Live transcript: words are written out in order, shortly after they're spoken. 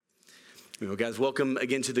Well, guys, welcome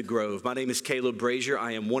again to The Grove. My name is Caleb Brazier.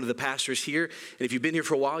 I am one of the pastors here. And if you've been here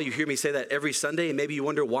for a while, you hear me say that every Sunday, and maybe you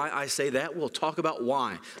wonder why I say that. We'll talk about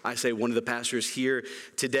why I say one of the pastors here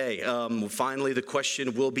today. Finally, the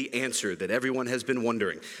question will be answered that everyone has been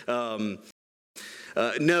wondering.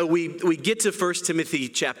 We get to 1 Timothy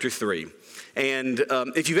chapter 3. And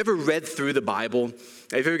if you've ever read through the Bible,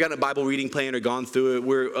 if you've ever gotten a Bible reading plan or gone through it,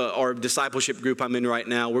 we're our discipleship group I'm in right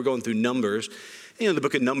now, we're going through Numbers. You know, in the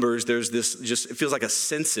book of Numbers, there's this it feels like a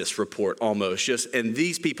census report almost. And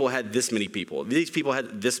these people had this many people. These people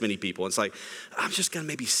had this many people. It's like, I'm just going to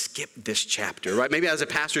maybe skip this chapter, right? Maybe as a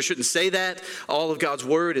pastor, I shouldn't say that. All of God's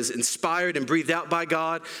word is inspired and breathed out by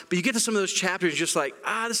God. But you get to some of those chapters, just like,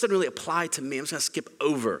 this doesn't really apply to me. I'm just going to skip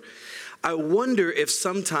over. I wonder if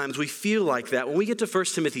sometimes we feel like that when we get to 1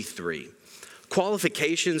 Timothy 3.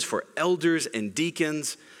 Qualifications for elders and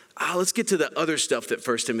deacons. Let's get to the other stuff that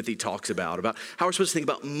 1 Timothy talks about how we're supposed to think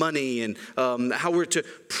about money and how we're to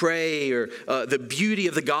pray or the beauty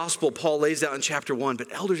of the gospel Paul lays out in chapter 1.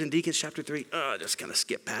 But elders and deacons, chapter 3, just kind of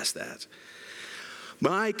skip past that.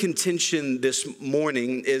 My contention this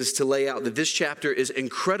morning is to lay out that this chapter is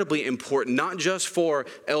incredibly important, not just for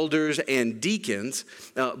elders and deacons,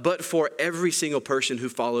 but for every single person who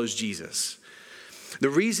follows Jesus. The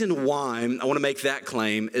reason why I want to make that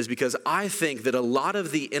claim is because I think that a lot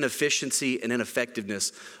of the inefficiency and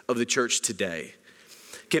ineffectiveness of the church today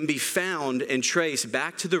can be found and traced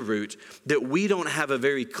back to the root that we don't have a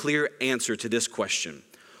very clear answer to this question.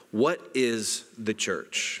 What is the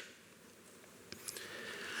church?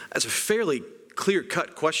 That's a fairly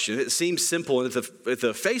clear-cut question. It seems simple, and at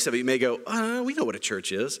the face of it, you may go, we know what a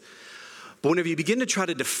church is. But whenever you begin to try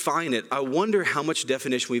to define it, I wonder how much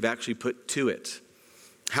definition we've actually put to it.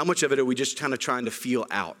 How much of it are we just kind of trying to feel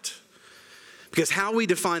out? Because how we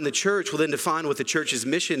define the church will then define what the church's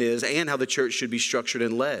mission is and how the church should be structured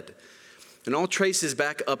and led. And all traces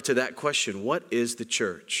back up to that question, what is the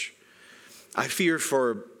church? I fear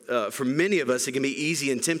for many of us, it can be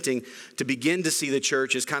easy and tempting to begin to see the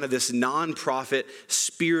church as kind of this nonprofit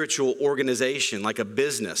spiritual organization, like a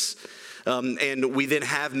business. And we then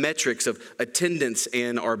have metrics of attendance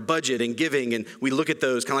and our budget and giving. And we look at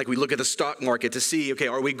those kind of like we look at the stock market to see, okay,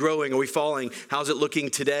 are we growing? Are we falling? How's it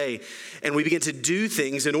looking today? And we begin to do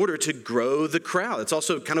things in order to grow the crowd. It's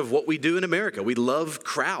also kind of what we do in America. We love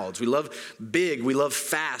crowds. We love big. We love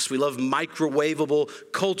fast. We love microwavable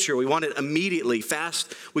culture. We want it immediately,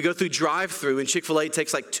 fast. We go through drive-through and Chick-fil-A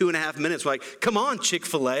takes like 2.5 minutes. We're like, come on,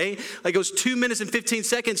 Chick-fil-A. Like it was 2 minutes and 15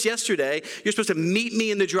 seconds yesterday. You're supposed to meet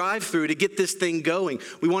me in the drive-through to get this thing going.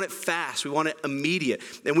 We want it fast. We want it immediate.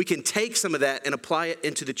 And we can take some of that and apply it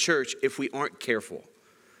into the church if we aren't careful.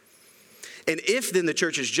 And if then the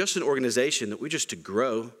church is just an organization that we're just to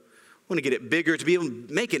grow, want to get it bigger, to be able to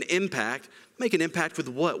make an impact with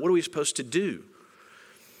what? What are we supposed to do?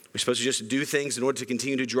 We're supposed to just do things in order to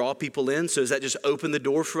continue to draw people in. So does that just open the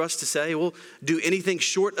door for us to say, well, do anything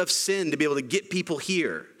short of sin to be able to get people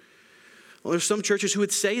here? Well, there's some churches who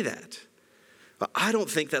would say that. But I don't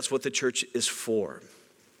think that's what the church is for.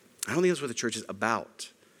 I don't think that's what the church is about.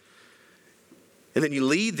 And then you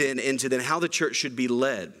lead then into how the church should be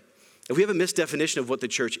led. If we have a misdefinition of what the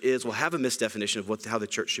church is, we'll have a misdefinition of how the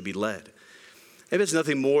church should be led. If it's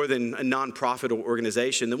nothing more than a nonprofit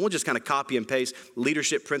organization, then we'll just kind of copy and paste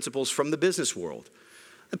leadership principles from the business world.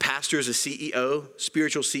 The pastor is a CEO,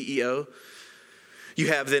 spiritual CEO. You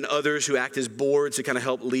have then others who act as boards to kind of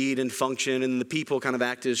help lead and function, and the people kind of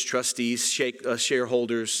act as trustees,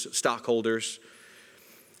 shareholders, stockholders.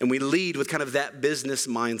 And we lead with kind of that business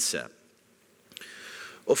mindset.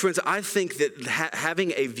 Well, friends, I think that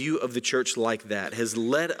having a view of the church like that has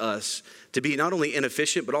led us to be not only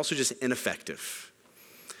inefficient, but also just ineffective.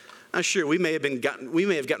 Now, sure, we may have gotten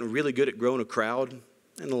really good at growing a crowd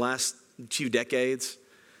in the last few decades.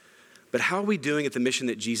 But how are we doing at the mission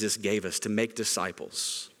that Jesus gave us to make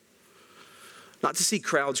disciples? Not to see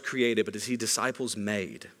crowds created, but to see disciples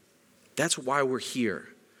made. That's why we're here.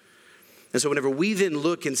 And so whenever we then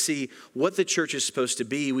look and see what the church is supposed to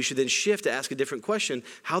be, we should then shift to ask a different question,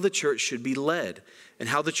 how the church should be led and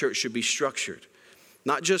how the church should be structured.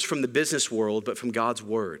 Not just from the business world, but from God's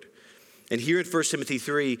word. And here in 1 Timothy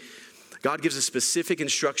 3, God gives us specific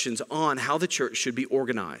instructions on how the church should be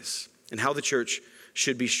organized and how the church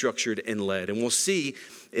should be structured and led. And we'll see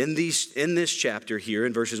in this chapter here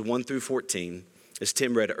in verses 1 through 14, as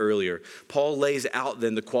Tim read earlier, Paul lays out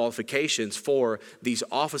then the qualifications for these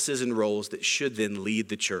offices and roles that should then lead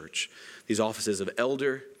the church. These offices of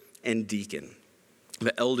elder and deacon.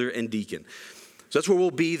 The elder and deacon. So that's where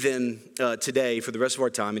we'll be then today for the rest of our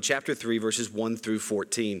time in chapter 3, verses 1 through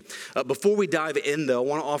 14. Before we dive in, though, I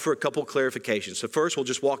want to offer a couple clarifications. So first, we'll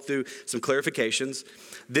just walk through some clarifications.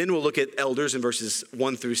 Then we'll look at elders in verses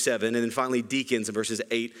 1 through 7, and then finally deacons in verses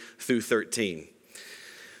 8 through 13.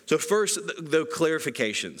 So first, the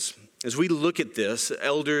clarifications. As we look at this,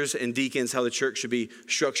 elders and deacons, how the church should be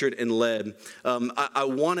structured and led, I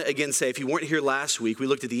want to again say, if you weren't here last week, we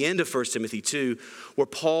looked at the end of 1 Timothy 2, where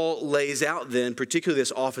Paul lays out then, particularly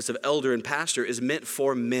this office of elder and pastor is meant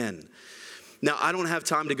for men. Now, I don't have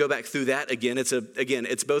time to go back through that again.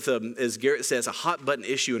 It's both, as Garrett says, a hot button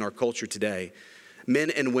issue in our culture today. Men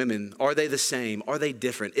and women, are they the same? Are they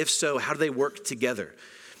different? If so, how do they work together?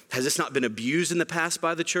 Has this not been abused in the past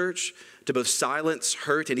by the church to both silence,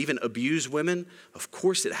 hurt, and even abuse women? Of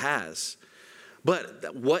course it has.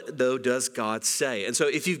 But what, though, does God say? And so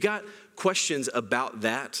if you've got questions about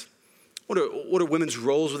that, what are women's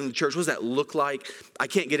roles within the church? What does that look like? I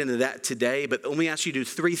can't get into that today, but let me ask you to do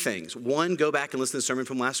three things. One, go back and listen to the sermon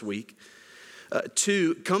from last week.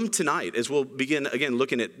 Two, come tonight as we'll begin, again,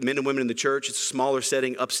 looking at men and women in the church. It's a smaller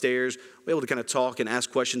setting upstairs. We're able to kind of talk and ask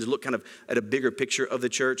questions, look kind of at a bigger picture of the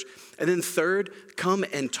church. And then third, come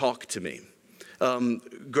and talk to me. We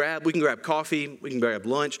can grab coffee, we can grab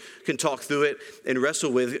lunch, can talk through it and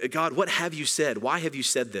wrestle with, God, what have you said? Why have you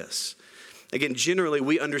said this? Again, generally,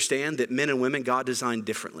 we understand that men and women, God designed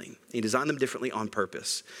differently. He designed them differently on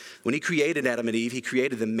purpose. When he created Adam and Eve, he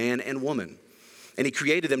created them man and woman. And he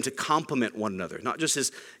created them to complement one another, not just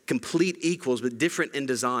as complete equals, but different in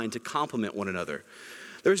design to complement one another.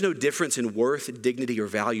 There is no difference in worth, dignity, or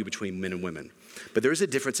value between men and women, but there is a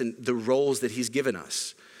difference in the roles that he's given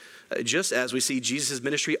us. Just as we see Jesus'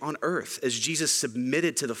 ministry on earth, as Jesus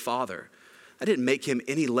submitted to the Father, that didn't make him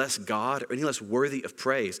any less God or any less worthy of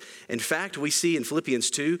praise. In fact, we see in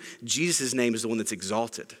Philippians 2, Jesus' name is the one that's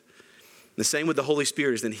exalted. The same with the Holy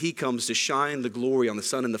Spirit is then he comes to shine the glory on the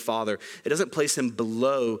Son and the Father. It doesn't place him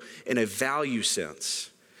below in a value sense.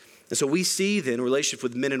 And so we see then relationship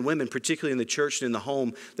with men and women, particularly in the church and in the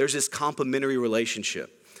home, there's this complementary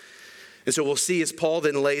relationship. And so we'll see as Paul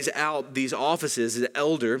then lays out these offices as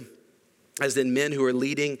elder, as then men who are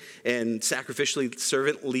leading and sacrificially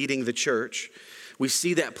servant leading the church. We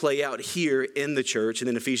see that play out here in the church and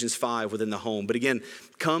in Ephesians 5 within the home. But again,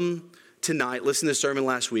 come tonight, listen to the sermon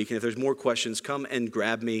last week, and if there's more questions, come and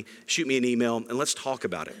grab me, shoot me an email, and let's talk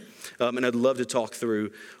about it. And I'd love to talk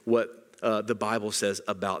through what the Bible says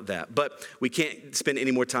about that. But we can't spend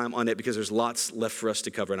any more time on it because there's lots left for us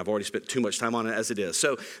to cover, and I've already spent too much time on it as it is.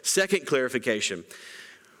 So, second clarification.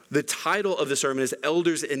 The title of the sermon is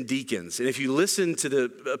Elders and Deacons. And if you listen to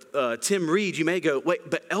the Tim Reed, you may go,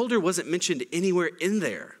 wait, but elder wasn't mentioned anywhere in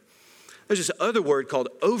there. There's this other word called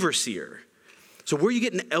overseer. So where are you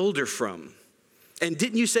getting elder from? And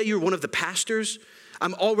didn't you say you were one of the pastors?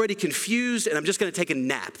 I'm already confused and I'm just going to take a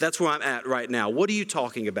nap. That's where I'm at right now. What are you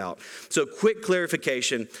talking about? So quick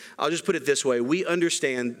clarification. I'll just put it this way. We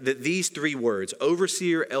understand that these three words,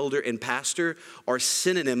 overseer, elder, and pastor, are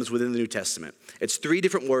synonyms within the New Testament. It's three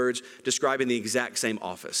different words describing the exact same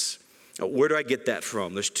office. Now, where do I get that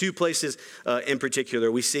from? There's two places in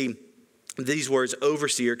particular. We see these words,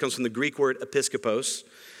 overseer, comes from the Greek word episkopos.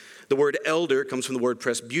 The word elder comes from the word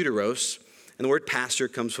presbyteros, and the word pastor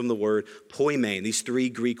comes from the word poimen, these three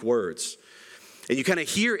Greek words. And you kind of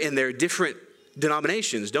hear in there different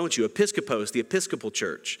denominations, don't you? Episkopos, the Episcopal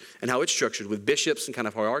Church, and how it's structured with bishops and kind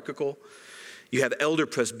of hierarchical. You have elder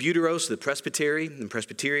presbyteros, the presbytery and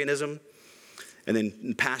Presbyterianism, and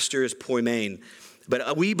then pastor is poimen.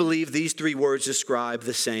 But we believe these three words describe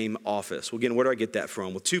the same office. Well, again, where do I get that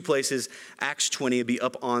from? Well, two places. Acts 20 will be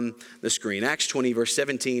up on the screen. Acts 20, verse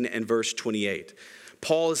 17 and verse 28.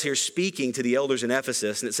 Paul is here speaking to the elders in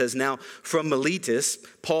Ephesus, and it says, now from Miletus,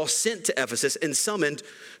 Paul sent to Ephesus and summoned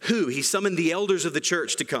who? He summoned the elders of the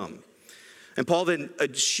church to come. And Paul then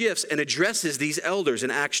shifts and addresses these elders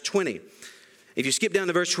in Acts 20. If you skip down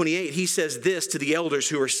to verse 28, he says this to the elders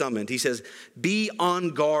who are summoned. He says, be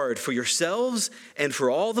on guard for yourselves and for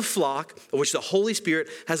all the flock of which the Holy Spirit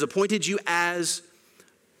has appointed you as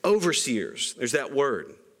overseers. There's that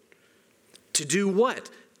word. To do what?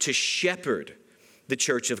 To shepherd the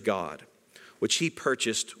church of God, which he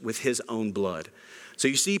purchased with his own blood. So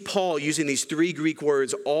you see Paul using these three Greek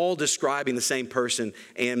words, all describing the same person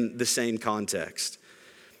and the same context.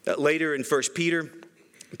 Later in 1 Peter,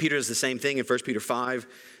 Peter does the same thing in 1 Peter 5,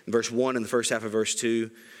 verse 1 and the first half of verse 2.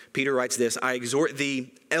 Peter writes this, I exhort the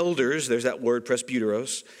elders, there's that word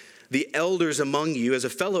presbyteros, the elders among you as a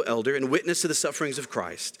fellow elder and witness to the sufferings of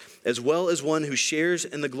Christ, as well as one who shares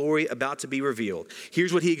in the glory about to be revealed.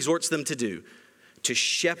 Here's what he exhorts them to do, to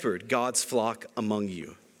shepherd God's flock among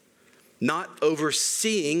you. Not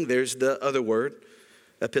overseeing, there's the other word,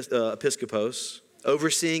 episkopos,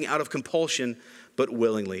 overseeing out of compulsion, but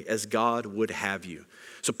willingly, as God would have you.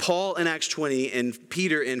 So Paul in Acts 20 and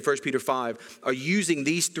Peter in 1 Peter 5 are using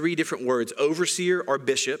these three different words: overseer or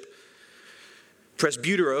bishop,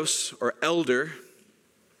 presbyteros or elder,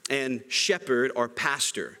 and shepherd or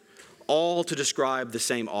pastor, all to describe the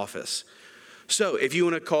same office. So if you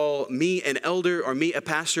want to call me an elder or me a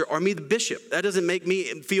pastor or me the bishop, that doesn't make me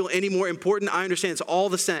feel any more important. I understand it's all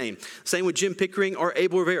the same. Same with Jim Pickering or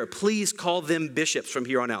Abel Rivera. Please call them bishops from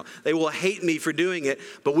here on out. They will hate me for doing it,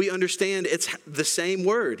 but we understand it's the same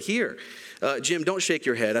word here. Jim, don't shake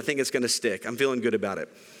your head. I think it's going to stick. I'm feeling good about it.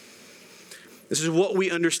 This is what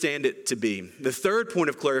we understand it to be. The third point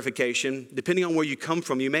of clarification, depending on where you come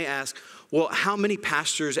from, you may ask, well, how many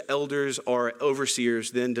pastors, elders, or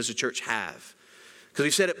overseers then does a church have? Because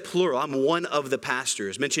we said it plural. I'm one of the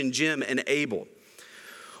pastors. Mentioned Jim and Abel.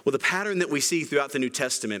 Well, the pattern that we see throughout the New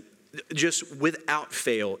Testament, just without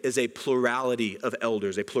fail, is a plurality of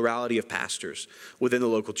elders, a plurality of pastors within the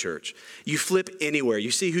local church. You flip anywhere.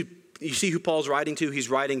 You see who Paul's writing to? He's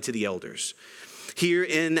writing to the elders. Here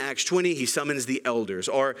in Acts 20, he summons the elders.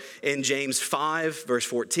 Or in James 5, verse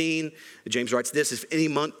 14, James writes this: if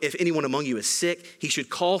anyone among you is sick, he should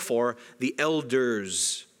call for the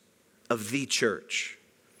elders of the church.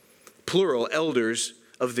 Plural, elders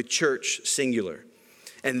of the church, singular.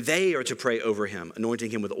 And they are to pray over him,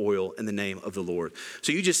 anointing him with oil in the name of the Lord.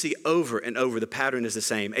 So you just see over and over, the pattern is the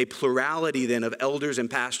same. A plurality then of elders and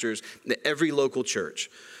pastors in every local church.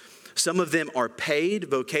 Some of them are paid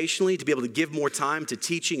vocationally to be able to give more time to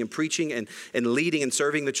teaching and preaching and leading and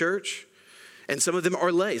serving the church. And some of them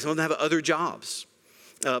are lay. Some of them have other jobs.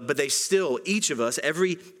 But they still, each of us,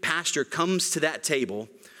 every pastor comes to that table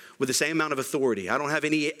with the same amount of authority. I don't have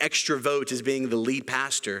any extra vote as being the lead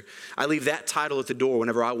pastor. I leave that title at the door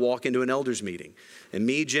whenever I walk into an elders meeting. And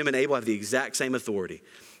me, Jim, and Abel have the exact same authority.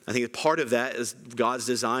 I think part of that is God's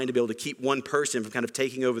design to be able to keep one person from kind of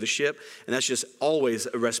taking over the ship, and that's just always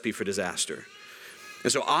a recipe for disaster.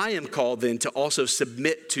 And so I am called then to also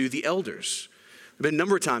submit to the elders. There have been a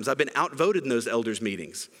number of times I've been outvoted in those elders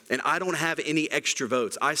meetings, and I don't have any extra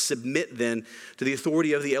votes. I submit then to the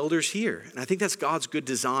authority of the elders here. And I think that's God's good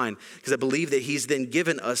design, because I believe that he's then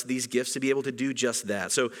given us these gifts to be able to do just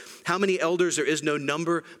that. So how many elders? There is no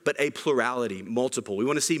number, but a plurality, multiple. We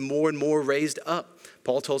want to see more and more raised up.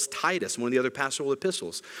 Paul tells Titus, one of the other pastoral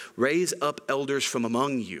epistles, raise up elders from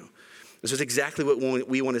among you. This is exactly what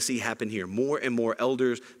we want to see happen here. More and more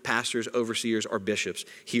elders, pastors, overseers, or bishops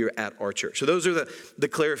here at our church. So those are the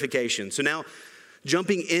clarifications. So now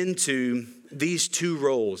jumping into these two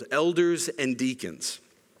roles, elders and deacons.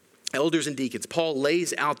 Elders and deacons. Paul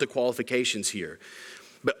lays out the qualifications here.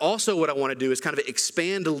 But also what I want to do is kind of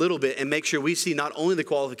expand a little bit and make sure we see not only the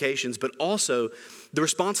qualifications, but also the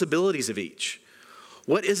responsibilities of each.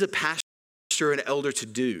 What is a pastor and elder to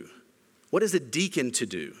do? What is a deacon to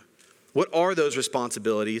do? What are those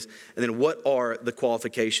responsibilities? And then what are the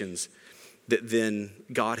qualifications that then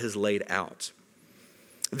God has laid out?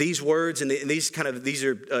 These words, and these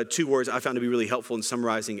are two words I found to be really helpful in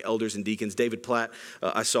summarizing elders and deacons. David Platt,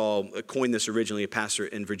 I saw coined this originally, a pastor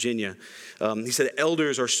in Virginia. He said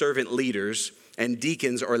elders are servant leaders and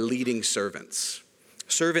deacons are leading servants.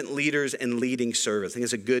 Servant leaders and leading servants. I think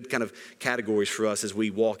it's a good kind of categories for us as we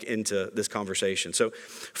walk into this conversation. So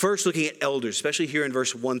first, looking at elders, especially here in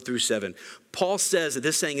verse 1 through 7, Paul says that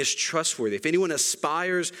this saying is trustworthy. If anyone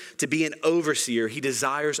aspires to be an overseer, he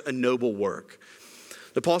desires a noble work.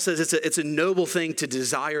 But Paul says it's a noble thing to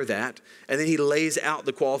desire that, and then he lays out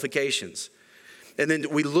the qualifications. And then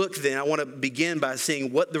we look then, I want to begin by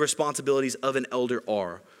seeing what the responsibilities of an elder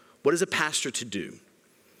are. What is a pastor to do?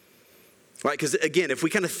 Right, because again, if we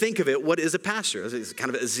kind of think of it, what is a pastor? Is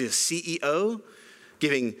he a CEO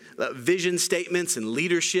giving vision statements and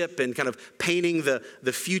leadership and kind of painting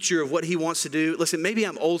the future of what he wants to do? Listen, maybe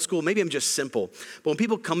I'm old school, maybe I'm just simple. But when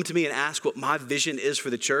people come to me and ask what my vision is for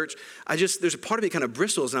the church, there's a part of me kind of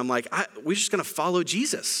bristles, and I'm like, we're just going to follow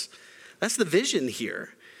Jesus. That's the vision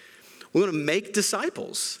here. We want to make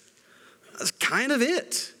disciples. That's kind of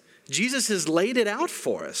it. Jesus has laid it out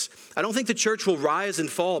for us. I don't think the church will rise and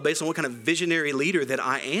fall based on what kind of visionary leader that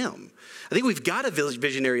I am. I think we've got a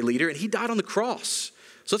visionary leader, and he died on the cross.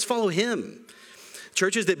 So let's follow him.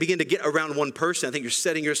 Churches that begin to get around one person, I think you're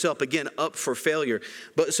setting yourself, again, up for failure.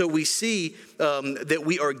 But so we see that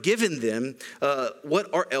we are given them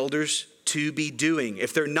what are elders to be doing.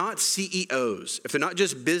 If they're not CEOs, if they're not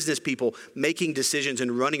just business people making decisions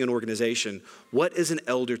and running an organization, what is an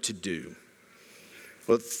elder to do?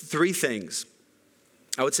 Well, three things.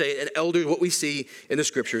 I would say an elder, what we see in the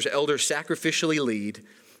scriptures, elders sacrificially lead,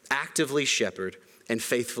 actively shepherd, and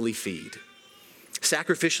faithfully feed.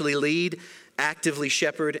 Sacrificially lead, actively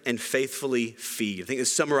shepherd, and faithfully feed. I think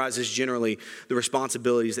this summarizes generally the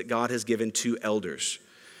responsibilities that God has given to elders.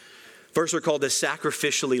 First, they're called to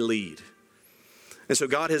sacrificially lead. And so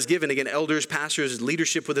God has given, again, elders, pastors,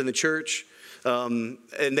 leadership within the church, and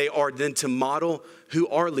they are then to model who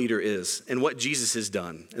our leader is and what Jesus has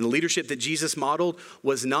done. And the leadership that Jesus modeled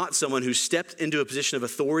was not someone who stepped into a position of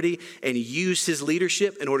authority and used his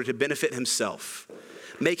leadership in order to benefit himself,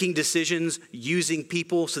 making decisions, using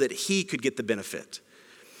people so that he could get the benefit.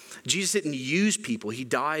 Jesus didn't use people, he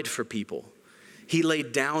died for people. He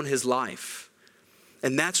laid down his life.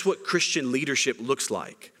 And that's what Christian leadership looks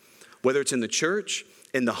like, whether it's in the church,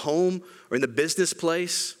 in the home, or in the business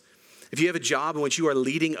place. If you have a job in which you are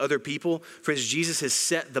leading other people, friends, Jesus has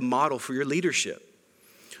set the model for your leadership.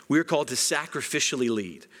 We are called to sacrificially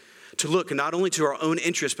lead, to look not only to our own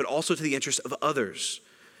interests, but also to the interests of others.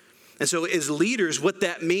 And so as leaders, what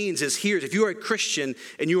that means is here, if you are a Christian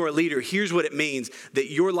and you are a leader, here's what it means,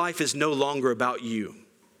 that your life is no longer about you.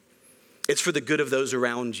 It's for the good of those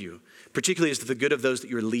around you, particularly it's for the good of those that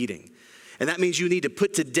you're leading. And that means you need to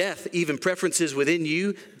put to death even preferences within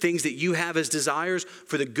you, things that you have as desires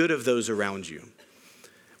for the good of those around you.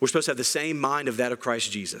 We're supposed to have the same mind of that of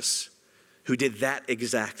Christ Jesus, who did that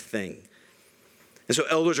exact thing. And so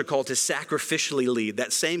elders are called to sacrificially lead,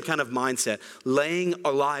 that same kind of mindset, laying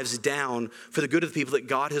our lives down for the good of the people that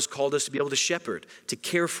God has called us to be able to shepherd, to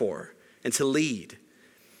care for, and to lead.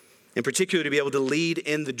 In particular, to be able to lead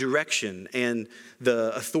in the direction and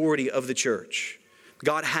the authority of the church.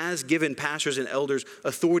 God has given pastors and elders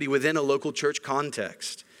authority within a local church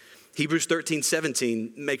context. Hebrews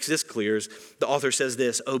 13:17 makes this clear. The author says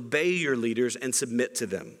this, obey your leaders and submit to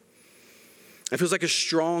them. It feels like a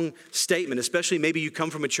strong statement, especially maybe you come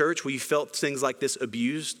from a church where you felt things like this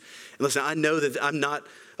abused. And listen, I know that I'm not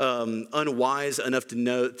unwise enough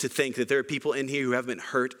to think that there are people in here who have been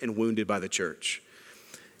hurt and wounded by the church.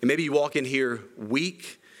 And maybe you walk in here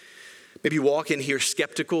weak. Maybe you walk in here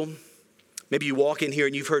skeptical. Maybe you walk in here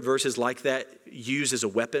and you've heard verses like that used as a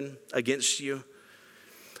weapon against you.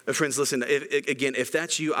 Friends, listen, if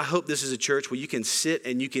that's you, I hope this is a church where you can sit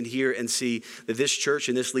and you can hear and see that this church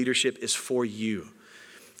and this leadership is for you.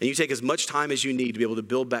 And you take as much time as you need to be able to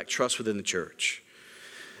build back trust within the church.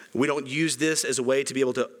 We don't use this as a way to be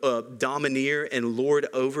able to domineer and lord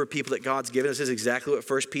over people that God's given us. This is exactly what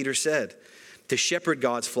 1 Peter said. To shepherd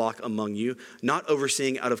God's flock among you, not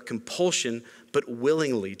overseeing out of compulsion, but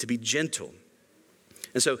willingly, to be gentle.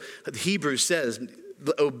 And so Hebrews says,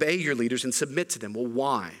 obey your leaders and submit to them. Well,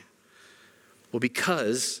 why? Well,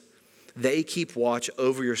 because they keep watch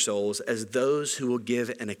over your souls as those who will give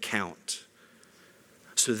an account.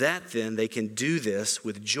 So that then they can do this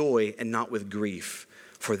with joy and not with grief,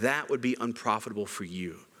 for that would be unprofitable for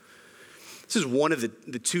you. This is one of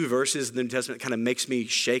the two verses in the New Testament that kind of makes me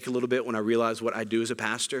shake a little bit when I realize what I do as a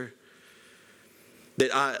pastor.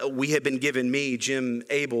 That we have been given, me, Jim,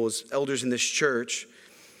 Abel, as elders in this church,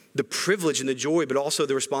 the privilege and the joy, but also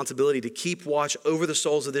the responsibility to keep watch over the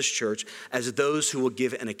souls of this church as those who will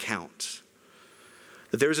give an account.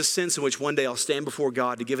 That there's a sense in which one day I'll stand before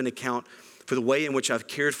God to give an account for the way in which I've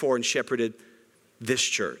cared for and shepherded this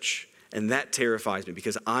church. And that terrifies me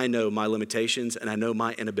because I know my limitations and I know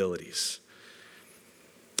my inabilities.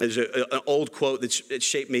 There's an old quote that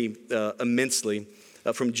shaped me immensely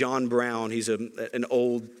from John Brown. He's an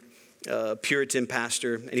old Puritan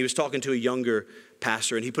pastor, and he was talking to a younger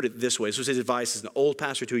pastor, and he put it this way. This was his advice as an old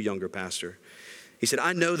pastor to a younger pastor. He said,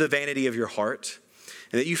 I know the vanity of your heart,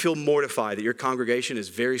 and that you feel mortified that your congregation is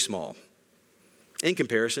very small in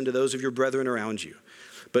comparison to those of your brethren around you.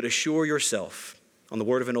 But assure yourself, on the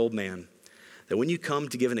word of an old man, that when you come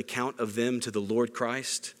to give an account of them to the Lord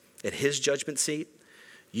Christ at his judgment seat,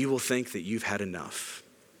 you will think that you've had enough.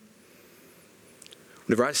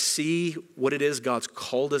 Whenever I see what it is God's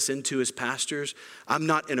called us into as pastors, I'm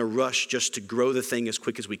not in a rush just to grow the thing as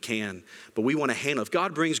quick as we can, but we want to handle it. If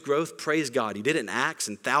God brings growth, praise God. He did it in Acts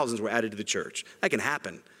and thousands were added to the church. That can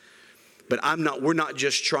happen. But we're not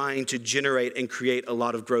just trying to generate and create a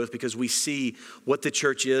lot of growth because we see what the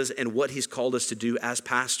church is and what he's called us to do as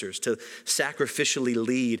pastors, to sacrificially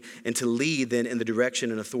lead and to lead then in the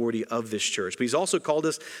direction and authority of this church. But he's also called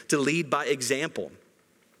us to lead by example,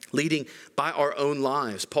 leading by our own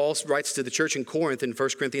lives. Paul writes to the church in Corinth in 1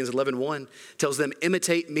 Corinthians 11:1, tells them,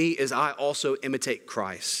 imitate me as I also imitate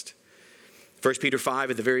Christ. 1 Peter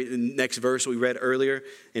 5, at the very next verse we read earlier,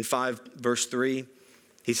 in 5 verse 3,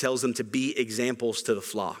 he tells them to be examples to the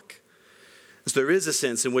flock. So there is a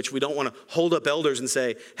sense in which we don't want to hold up elders and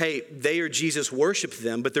say, hey, they are Jesus, worship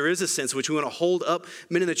them. But there is a sense in which we want to hold up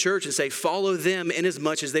men in the church and say, follow them in as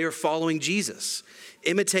much as they are following Jesus.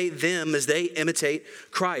 Imitate them as they imitate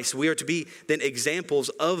Christ. We are to be then examples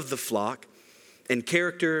of the flock in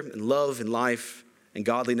character and love and life and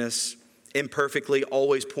godliness, imperfectly,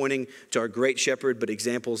 always pointing to our great shepherd, but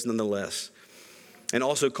examples nonetheless. And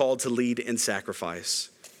also called to lead in sacrifice.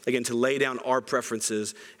 Again, to lay down our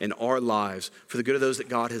preferences and our lives for the good of those that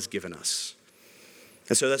God has given us.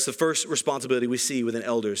 And so that's the first responsibility we see within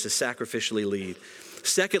elders, to sacrificially lead.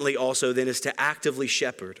 Secondly, also then, is to actively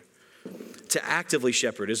shepherd. To actively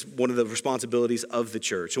shepherd is one of the responsibilities of the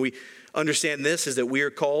church. And we understand this is that we are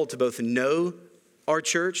called to both know our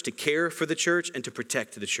church, to care for the church, and to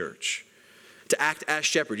protect the church. To act as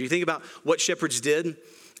shepherds. You think about what shepherds did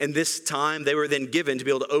in this time. They were then given to be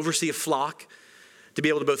able to oversee a flock, to be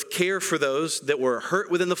able to both care for those that were hurt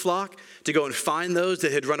within the flock, to go and find those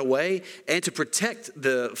that had run away, and to protect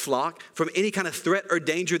the flock from any kind of threat or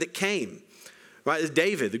danger that came. Right?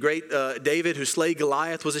 David, the great David who slayed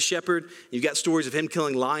Goliath, was a shepherd. You've got stories of him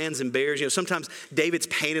killing lions and bears. You know, sometimes David's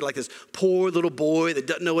painted like this poor little boy that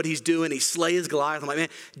doesn't know what he's doing. He slays Goliath. I'm like, man,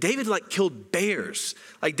 David killed bears.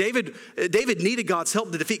 Like David needed God's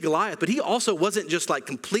help to defeat Goliath, but he also wasn't just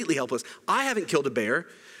completely helpless. I haven't killed a bear.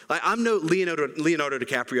 I'm no Leonardo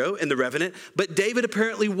DiCaprio in The Revenant, but David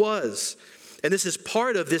apparently was. And this is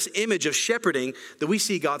part of this image of shepherding that we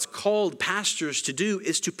see God's called pastors to do,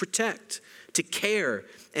 is to protect, to care,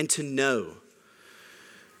 and to know.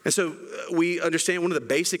 And so we understand, one of the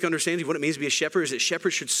basic understandings of what it means to be a shepherd is that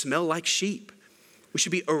shepherds should smell like sheep. We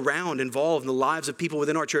should be around, involved in the lives of people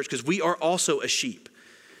within our church, because we are also a sheep.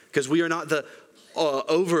 Because we are not the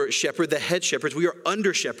over shepherd, the head shepherds. We are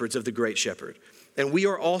under shepherds of the great shepherd. And we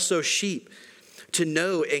are also sheep, to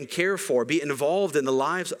know and care for, be involved in the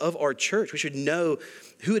lives of our church. We should know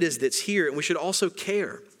who it is that's here, and we should also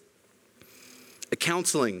care.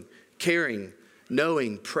 Counseling, caring,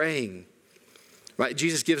 knowing, praying. Right?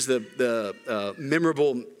 Jesus gives the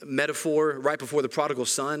memorable metaphor right before the prodigal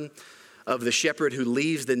son of the shepherd who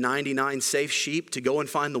leaves the 99 safe sheep to go and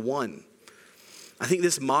find the one. I think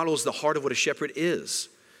this models the heart of what a shepherd is.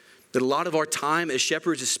 That a lot of our time as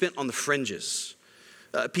shepherds is spent on the fringes.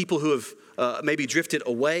 People who have maybe drifted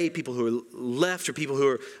away, people who are left, or people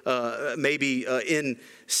who are maybe in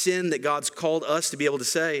sin, that God's called us to be able to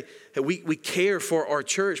say, hey, we care for our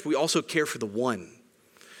church, but we also care for the one.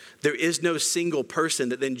 There is no single person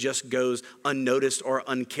that then just goes unnoticed or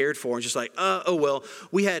uncared for and just oh well,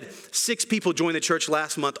 we had 6 people join the church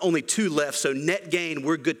last month, only 2 left, so net gain,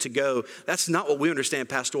 we're good to go. That's not what we understand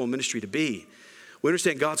pastoral ministry to be. We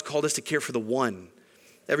understand God's called us to care for the one,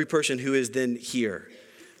 every person who is then here,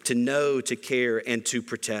 to know, to care, and to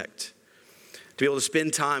protect. To be able to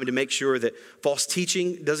spend time to make sure that false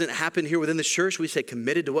teaching doesn't happen here within the church. We stay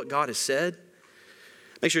committed to what God has said.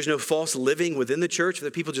 Make sure there's no false living within the church,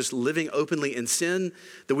 that people just living openly in sin,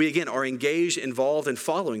 that we, again, are engaged, involved, in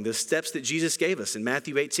following the steps that Jesus gave us in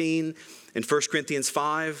Matthew 18, in 1 Corinthians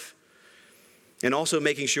 5, and also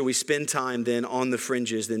making sure we spend time then on the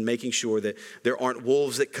fringes, then making sure that there aren't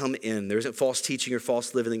wolves that come in. There isn't false teaching or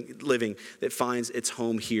false living that finds its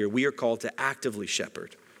home here. We are called to actively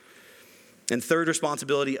shepherd. And third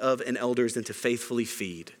responsibility of an elder is then to faithfully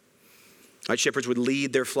feed. Right? Shepherds would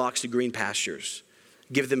lead their flocks to green pastures,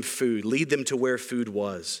 give them food, lead them to where food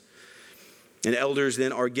was. And elders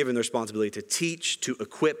then are given the responsibility to teach, to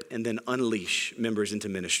equip, and then unleash members into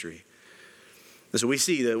ministry. And so we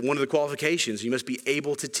see that one of the qualifications, you must be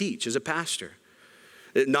able to teach as a pastor.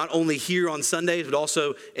 Not only here on Sundays, but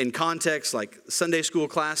also in contexts like Sunday school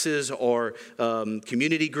classes or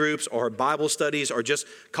community groups or Bible studies or just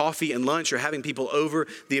coffee and lunch or having people over.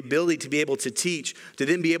 The ability to be able to teach, to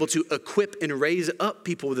then be able to equip and raise up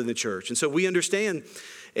people within the church. And so we understand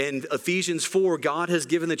in Ephesians 4, God has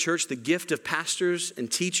given the church the gift of pastors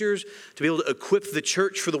and teachers to be able to equip the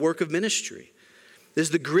church for the work of ministry. This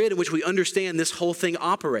is the grid in which we understand this whole thing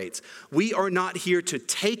operates. We are not here to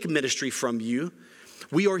take ministry from you.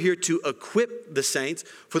 We are here to equip the saints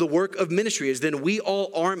for the work of ministry, as then we all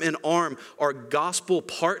arm in arm are gospel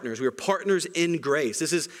partners. We are partners in grace.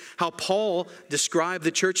 This is how Paul described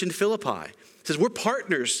the church in Philippi. He says, we're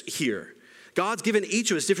partners here. God's given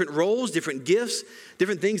each of us different roles, different gifts,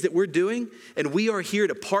 different things that we're doing, and we are here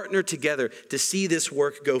to partner together to see this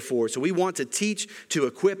work go forward. So we want to teach, to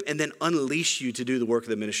equip, and then unleash you to do the work of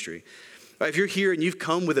the ministry. Right, if you're here and you've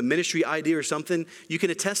come with a ministry idea or something, you can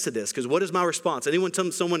attest to this, because what is my response?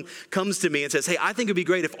 Someone comes to me and says, hey, I think it'd be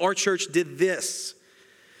great if our church did this.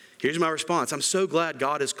 Here's my response. I'm so glad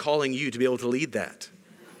God is calling you to be able to lead that.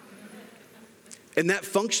 And that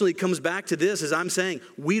functionally comes back to this, as I'm saying,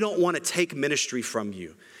 we don't want to take ministry from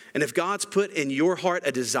you. And if God's put in your heart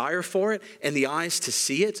a desire for it and the eyes to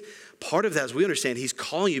see it, part of that, as we understand, he's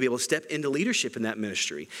calling you to be able to step into leadership in that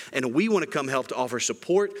ministry. And we want to come help to offer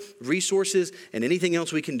support, resources, and anything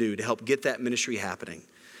else we can do to help get that ministry happening.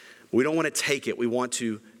 We don't want to take it. We want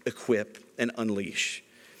to equip and unleash.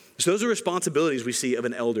 So those are responsibilities we see of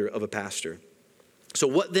an elder, of a pastor. So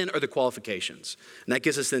what then are the qualifications? And that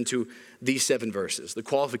gets us then to these 7 verses, the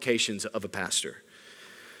qualifications of a pastor.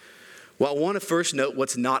 Well, I want to first note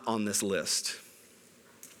what's not on this list.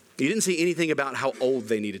 You didn't see anything about how old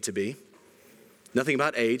they needed to be. Nothing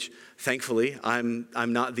about age. Thankfully, I'm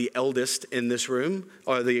not the eldest in this room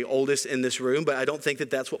or the oldest in this room, but I don't think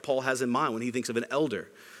that that's what Paul has in mind when he thinks of an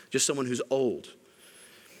elder, just someone who's old.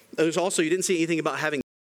 There's also, you didn't see anything about having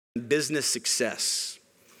business success,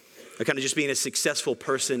 or kind of just being a successful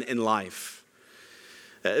person in life.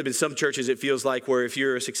 In some churches, it feels like where if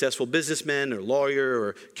you're a successful businessman or lawyer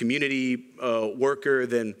or community worker,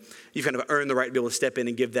 then you've kind of earned the right to be able to step in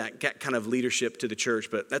and give that kind of leadership to the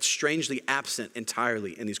church. But that's strangely absent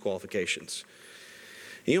entirely in these qualifications.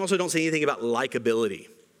 And you also don't see anything about likability,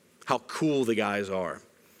 how cool the guys are,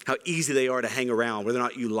 how easy they are to hang around, whether or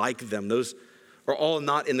not you like them. Those are all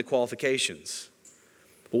not in the qualifications.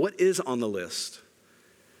 But what is on the list?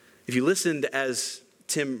 If you listened as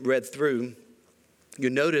Tim read through,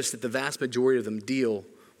 you'll notice that the vast majority of them deal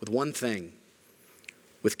with one thing,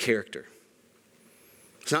 with character.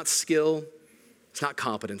 It's not skill, it's not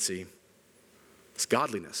competency, it's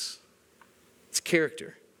godliness, it's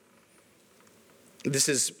character. This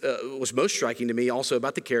is what's most striking to me also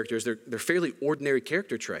about the characters. They're fairly ordinary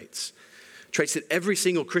character traits that every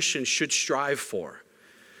single Christian should strive for.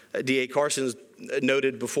 D.A. Carson's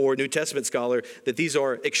noted before, New Testament scholar, that these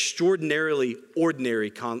are extraordinarily ordinary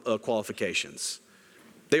qualifications.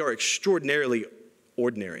 They are extraordinarily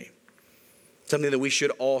ordinary. Something that we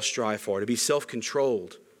should all strive for, to be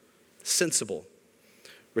self-controlled, sensible,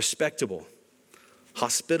 respectable,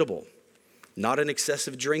 hospitable, not an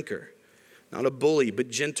excessive drinker, not a bully, but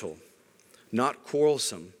gentle, not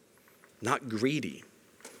quarrelsome, not greedy.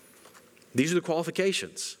 These are the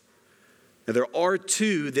qualifications. Now, there are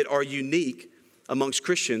 2 that are unique amongst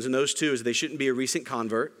Christians, and those 2 is they shouldn't be a recent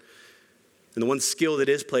convert, and the one skill that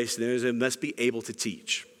is placed in there is they must be able to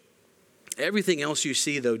teach. Everything else you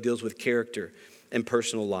see, though, deals with character and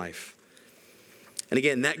personal life. And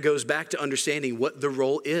again, that goes back to understanding what the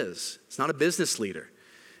role is. It's not a business leader.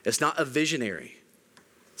 It's not a visionary.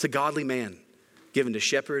 It's a godly man given to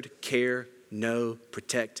shepherd, care, know,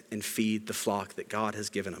 protect, and feed the flock that God has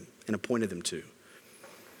given them and appointed them to.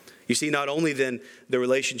 You see not only then the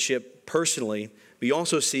relationship personally, but you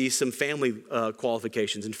also see some family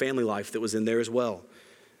qualifications and family life that was in there as well.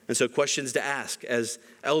 And so questions to ask as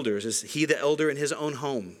elders: is he the elder in his own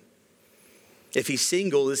home? If he's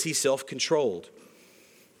single, is he self-controlled?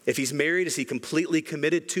 If he's married, is he completely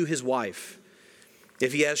committed to his wife?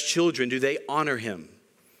 If he has children, do they honor him?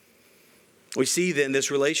 We see then this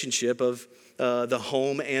relationship of the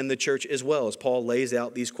home and the church as well, as Paul lays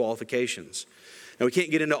out these qualifications. Now, we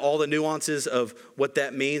can't get into all the nuances of what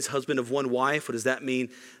that means. Husband of one wife, what does that mean?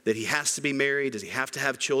 That he has to be married? Does he have to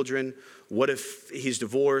have children? What if he's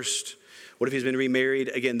divorced? What if he's been remarried?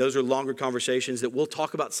 Again, those are longer conversations that we'll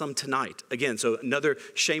talk about some tonight. Again, so another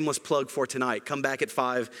shameless plug for tonight. Come back at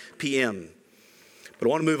 5 p.m. But I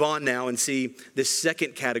want to move on now and see this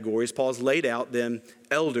second category. As Paul's laid out then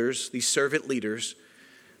elders, these servant leaders,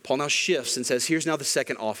 Paul now shifts and says, here's now the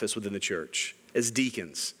second office within the church as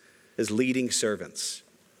deacons, as leading servants.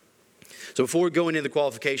 So before going into the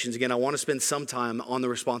qualifications, again, I want to spend some time on the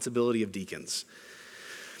responsibility of deacons.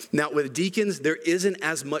 Now, with deacons, there isn't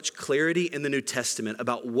as much clarity in the New Testament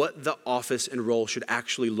about what the office and role should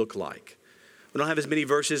actually look like. We don't have as many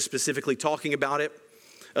verses specifically talking about it.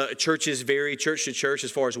 Churches vary church to church as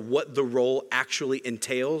far as what the role actually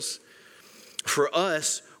entails. For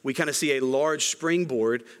us, we kind of see a large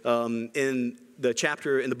springboard in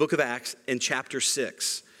the book of Acts in chapter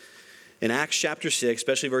 6. In Acts chapter 6,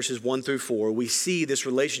 especially verses 1 through 4, we see this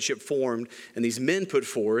relationship formed and these men put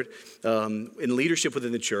forward in leadership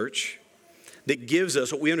within the church that gives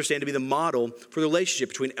us what we understand to be the model for the relationship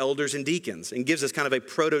between elders and deacons, and gives us kind of a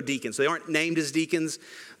proto-deacon. So they aren't named as deacons.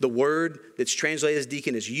 The word that's translated as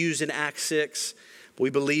deacon is used in Acts 6, but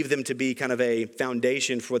we believe them to be kind of a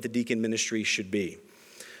foundation for what the deacon ministry should be.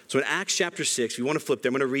 So in Acts chapter 6, if you want to flip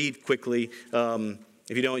there, I'm going to read quickly.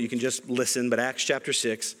 If you don't, you can just listen. But Acts chapter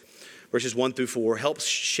 6, verses 1 through 4, helps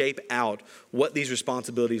shape out what these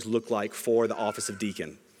responsibilities look like for the office of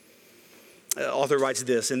deacon. Author writes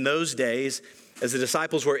this: in those days, as the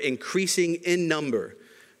disciples were increasing in number,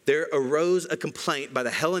 there arose a complaint by the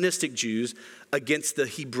Hellenistic Jews against the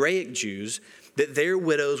Hebraic Jews that their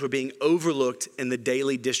widows were being overlooked in the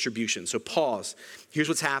daily distribution. So pause. Here's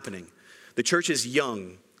what's happening. The church is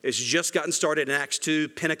young. It's just gotten started in Acts 2,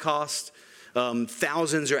 Pentecost.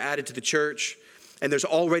 Thousands are added to the church, and there's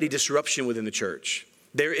already disruption within the church.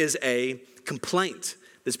 There is a complaint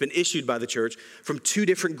that's been issued by the church from two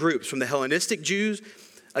different groups, from the Hellenistic Jews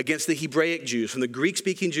against the Hebraic Jews, from the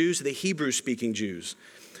Greek-speaking Jews to the Hebrew-speaking Jews,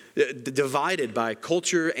 divided by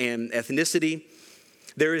culture and ethnicity.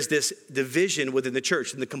 There is this division within the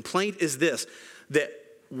church, and the complaint is this, that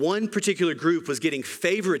one particular group was getting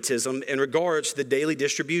favoritism in regards to the daily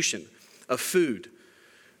distribution of food.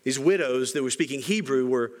 These widows that were speaking Hebrew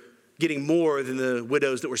were getting more than the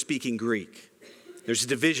widows that were speaking Greek. There's a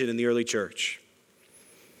division in the early church.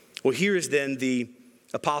 Well, here is then the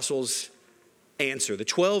apostles' answer. The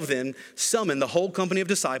 12 then summoned the whole company of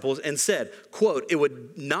disciples and said, quote, "It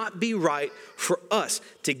would not be right for us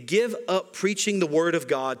to give up preaching the word of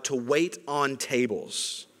God to wait on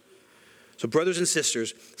tables. So brothers and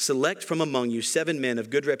sisters, select from among you 7 men of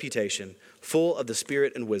good reputation, full of the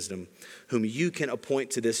Spirit and wisdom, whom you can appoint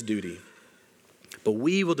to this duty. But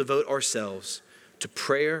we will devote ourselves to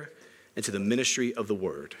prayer and to the ministry of the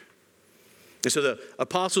word." And so the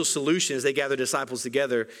apostles' solution as they gather disciples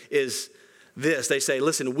together is this. They say,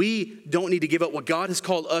 listen, we don't need to give up what God has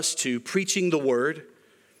called us to, preaching the word,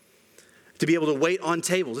 to be able to wait on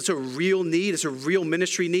tables. It's a real need. It's a real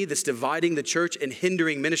ministry need that's dividing the church and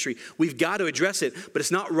hindering ministry. We've got to address it, but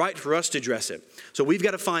it's not right for us to address it. So we've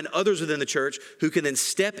got to find others within the church who can then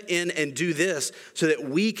step in and do this so that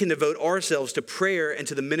we can devote ourselves to prayer and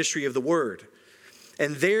to the ministry of the word.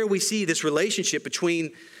 And there we see this relationship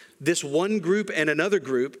between this one group and another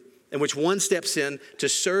group, in which one steps in to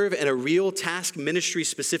serve in a real task ministry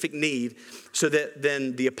specific need so that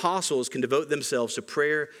then the apostles can devote themselves to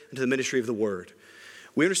prayer and to the ministry of the word.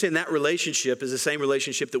 We understand that relationship is the same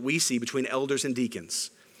relationship that we see between elders and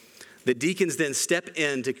deacons. The deacons then step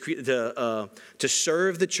in to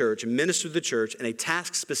serve the church and minister to the church in a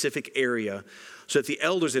task specific area so that the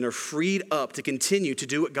elders then are freed up to continue to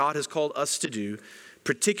do what God has called us to do,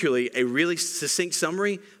 particularly a really succinct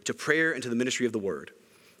summary to prayer and to the ministry of the word.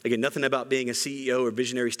 Again, nothing about being a CEO or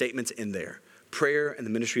visionary statements in there. Prayer and the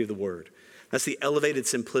ministry of the word. That's the elevated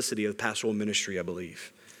simplicity of pastoral ministry, I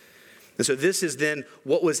believe. And so this is then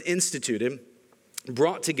what was instituted,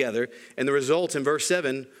 brought together, and the result in verse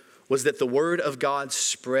 7 was that the word of God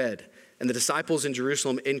spread, and the disciples in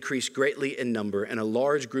Jerusalem increased greatly in number, and a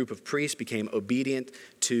large group of priests became obedient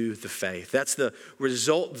to the faith. That's the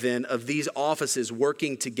result then of these offices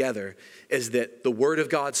working together, is that the word of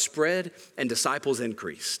God spread and disciples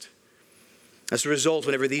increased. That's the result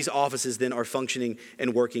whenever these offices then are functioning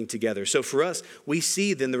and working together. So for us, we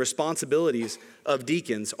see then the responsibilities of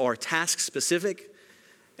deacons are task specific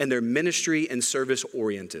and they're ministry and service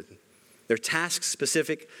oriented. They're task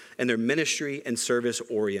specific and they're ministry and service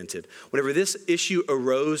oriented. Whenever this issue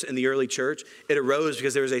arose in the early church, it arose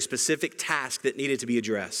because there was a specific task that needed to be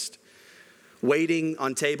addressed. Waiting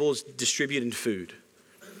on tables, distributing food.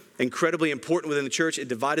 Incredibly important within the church. It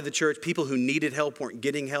divided the church. People who needed help weren't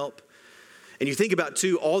getting help. And you think about,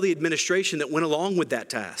 too, all the administration that went along with that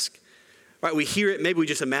task. Right, we hear it, maybe we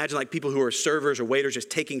just imagine like people who are servers or waiters just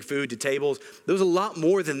taking food to tables. There was a lot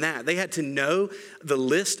more than that. They had to know the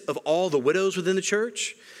list of all the widows within the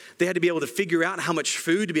church. They had to be able to figure out how much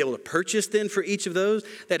food to be able to purchase then for each of those.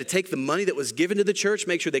 They had to take the money that was given to the church,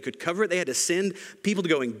 make sure they could cover it. They had to send people to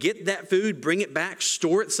go and get that food, bring it back,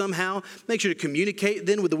 store it somehow, make sure to communicate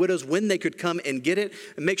then with the widows when they could come and get it,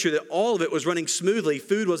 and make sure that all of it was running smoothly,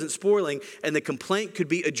 food wasn't spoiling, and the complaint could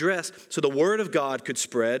be addressed so the word of God could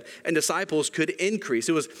spread and disciples could increase.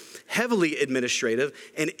 It was heavily administrative,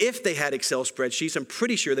 and if they had Excel spreadsheets, I'm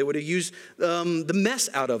pretty sure they would have used the mess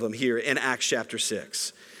out of them here in Acts chapter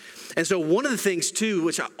 6. And so one of the things, too,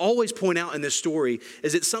 which I always point out in this story,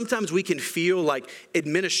 is that sometimes we can feel like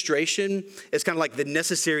administration is kind of like the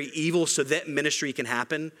necessary evil so that ministry can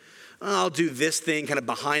happen. I'll do this thing kind of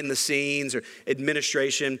behind the scenes or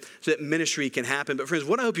administration so that ministry can happen. But friends,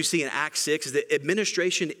 what I hope you see in Acts 6 is that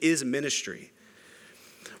administration is ministry.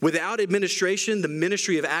 Without administration, the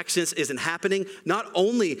ministry of Acts 6 isn't happening, not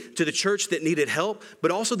only to the church that needed help, but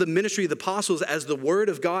also the ministry of the apostles as the word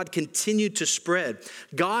of God continued to spread.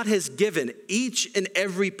 God has given each and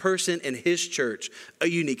every person in his church a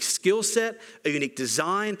unique skill set, a unique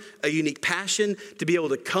design, a unique passion to be able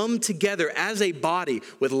to come together as a body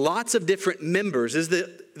with lots of different members.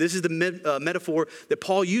 This is the metaphor that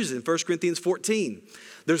Paul uses in 1 Corinthians 14.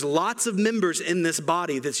 There's lots of members in this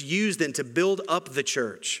body that's used then to build up the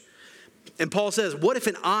church. And Paul says, what if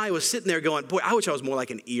an eye was sitting there going, boy, I wish I was more like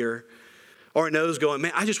an ear? Or a nose going,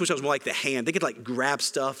 man, I just wish I was more like the hand. They could like grab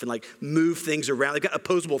stuff and like move things around. They've got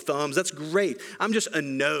opposable thumbs. That's great. I'm just a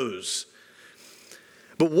nose.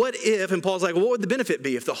 But what if, and Paul's like, well, what would the benefit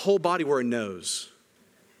be if the whole body were a nose?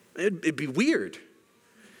 It'd be weird.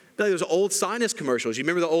 Like those old sinus commercials. You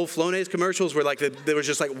remember the old Flonase commercials where like there was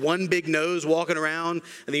just like one big nose walking around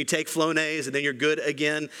and then you take Flonase and then you're good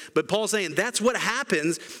again. But Paul's saying that's what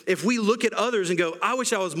happens if we look at others and go, I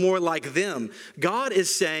wish I was more like them. God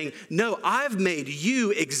is saying, no, I've made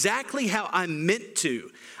you exactly how I meant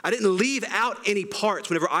to. I didn't leave out any parts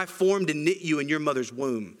whenever I formed and knit you in your mother's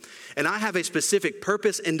womb. And I have a specific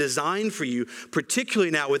purpose and design for you, particularly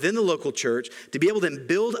now within the local church, to be able to then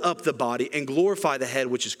build up the body and glorify the head,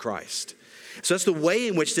 which is Christ. So that's the way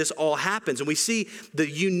in which this all happens. And we see the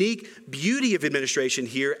unique beauty of administration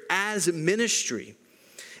here as ministry.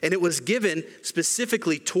 And it was given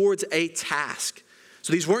specifically towards a task.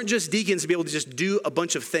 So these weren't just deacons to be able to just do a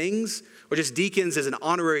bunch of things or just deacons as an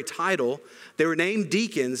honorary title. They were named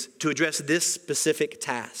deacons to address this specific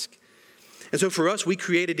task. And so for us, we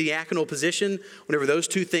create a diaconal position whenever those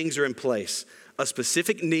two things are in place, a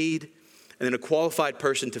specific need and then a qualified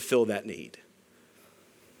person to fill that need.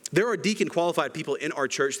 There are deacon qualified people in our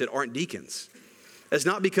church that aren't deacons. That's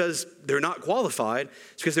not because they're not qualified,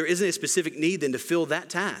 it's because there isn't a specific need then to fill that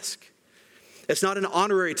task. It's not an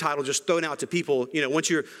honorary title just thrown out to people. You know, once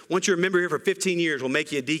you're a member here for 15 years, we'll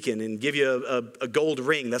make you a deacon and give you a gold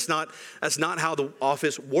ring. That's not how the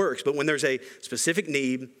office works. But when there's a specific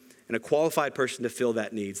need and a qualified person to fill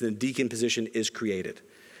that need, then the deacon position is created.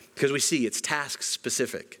 Because we see it's task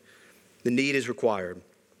specific. The need is required.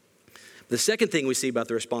 The second thing we see about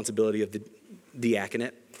the responsibility of the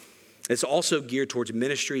diaconate, it's also geared towards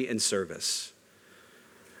ministry and service.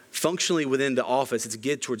 Functionally within the office, it's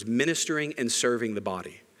geared towards ministering and serving the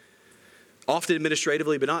body. Often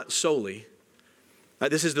administratively, but not solely.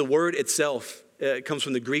 This is the word itself. It comes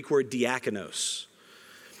from the Greek word diakonos.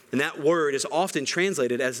 And that word is often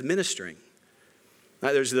translated as ministering.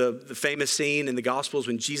 There's the famous scene in the Gospels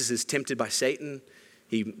when Jesus is tempted by Satan.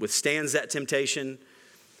 He withstands that temptation.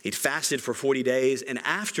 He'd fasted for 40 days. And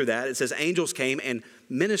after that, it says angels came and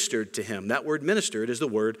ministered to him. That word ministered is the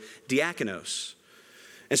word diakonos.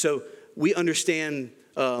 And so we understand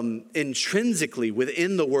intrinsically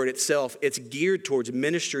within the word itself, it's geared towards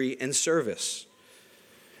ministry and service.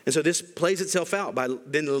 And so this plays itself out by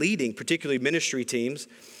then leading particularly ministry teams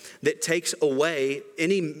that takes away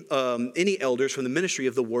any elders from the ministry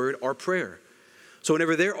of the word or prayer. So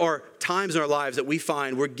whenever there are times in our lives that we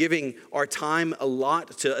find we're giving our time a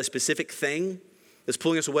lot to a specific thing that's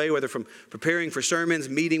pulling us away, whether from preparing for sermons,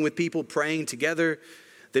 meeting with people, praying together,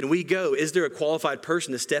 then we go, is there a qualified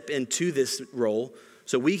person to step into this role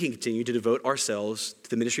so we can continue to devote ourselves to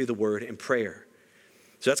the ministry of the word and prayer?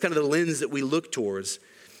 So that's kind of the lens that we look towards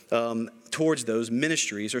those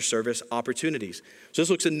ministries or service opportunities. So this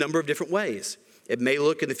looks a number of different ways. It may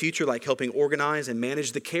look in the future like helping organize and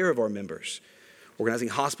manage the care of our members, organizing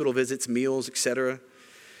hospital visits, meals, etc.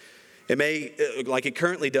 It may, like it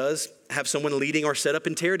currently does, have someone leading our setup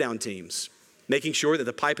and tear down teams, making sure that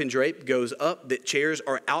the pipe and drape goes up, that chairs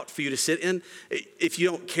are out for you to sit in. If you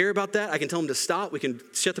don't care about that, I can tell them to stop. We can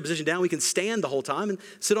shut the position down. We can stand the whole time and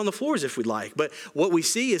sit on the floors if we'd like. But what we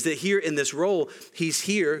see is that here in this role, he's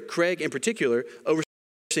here, Craig in particular,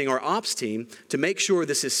 overseeing our ops team to make sure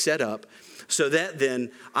this is set up so that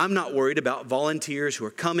then I'm not worried about volunteers who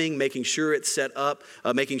are coming, making sure it's set up,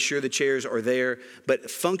 making sure the chairs are there, but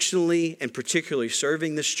functionally and particularly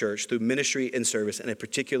serving this church through ministry and service and a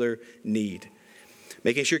particular need.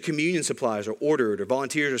 Making sure communion supplies are ordered or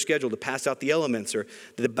volunteers are scheduled to pass out the elements or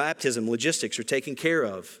the baptism logistics are taken care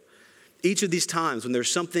of. Each of these times when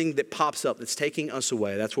there's something that pops up that's taking us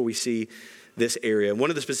away, that's where we see this area. And one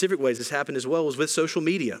of the specific ways this happened as well was with social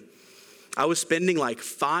media. I was spending like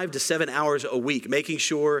 5 to 7 hours a week making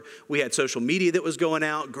sure we had social media that was going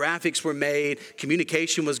out, graphics were made,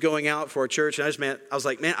 communication was going out for our church. And I was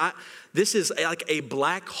like, this is like a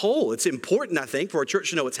black hole. It's important, I think, for our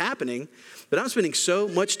church to know what's happening, but I'm spending so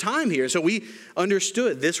much time here. So we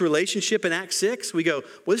understood this relationship in Acts 6. We go,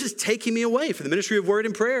 well, this is taking me away from the ministry of word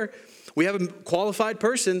and prayer. We have a qualified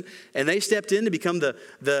person, and they stepped in to become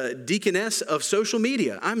the deaconess of social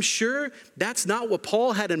media. I'm sure that's not what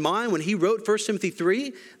Paul had in mind when he wrote 1 Timothy 3.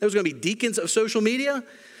 There was going to be deacons of social media.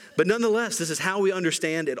 But nonetheless, this is how we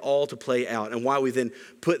understand it all to play out and why we then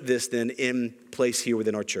put this then in place here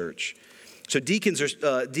within our church. So deacons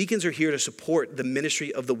are here to support the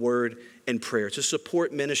ministry of the word and prayer, to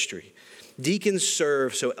support ministry. Deacons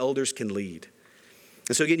serve so elders can lead.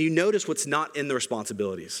 And so again, you notice what's not in the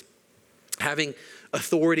responsibilities. having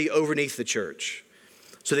authority overneath the church.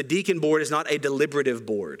 So the deacon board is not a deliberative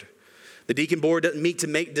board. The deacon board doesn't meet to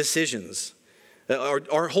make decisions.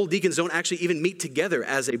 Our whole deacons don't actually even meet together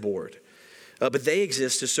as a board. But they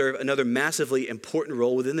exist to serve another massively important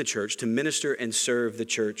role within the church, to minister and serve the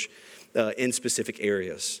church in specific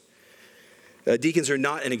areas. Deacons are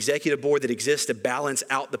not an executive board that exists to balance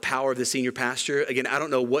out the power of the senior pastor. Again, I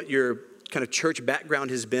don't know what your kind of church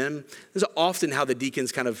background has been. This is often how the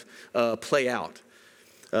deacons kind of play out.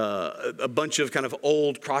 A bunch of kind of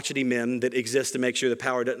old crotchety men that exist to make sure the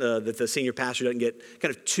power that the senior pastor doesn't get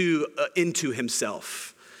kind of too into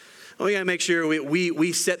himself. We got to make sure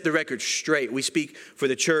we set the record straight. We speak for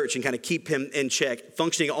the church and kind of keep him in check,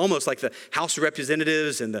 functioning almost like the House of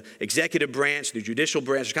Representatives and the executive branch, the judicial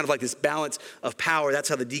branch. It's kind of like this balance of power. That's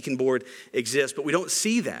how the deacon board exists. But we don't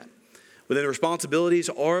see that within the responsibilities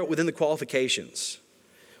or within the qualifications.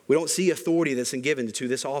 We don't see authority that's been given to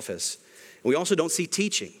this office. And we also don't see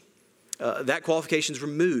teaching. That qualification is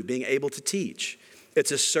removed, being able to teach.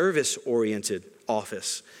 It's a service-oriented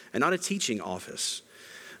office and not a teaching office.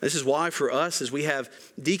 This is why for us, as we have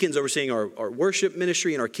deacons overseeing our worship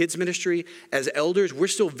ministry and our kids ministry, as elders, we're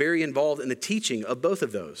still very involved in the teaching of both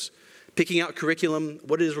of those. Picking out curriculum,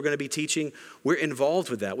 what it is we're going to be teaching, we're involved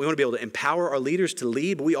with that. We want to be able to empower our leaders to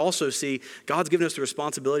lead, but we also see God's given us the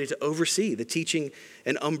responsibility to oversee the teaching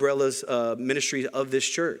and umbrellas ministry of this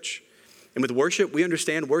church. And with worship, we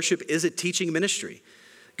understand worship is a teaching ministry.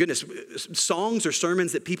 Goodness, songs or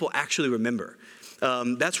sermons that people actually remember.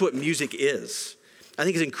 That's what music is. I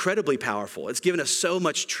think it's incredibly powerful. It's given us so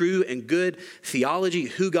much true and good theology,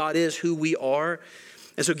 who God is, who we are.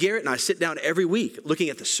 And so Garrett and I sit down every week looking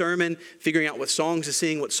at the sermon, figuring out what songs to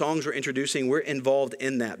sing, what songs we're introducing. We're involved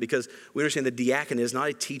in that because we understand the diaconate is not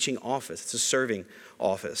a teaching office. It's a serving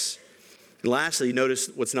office. And lastly, notice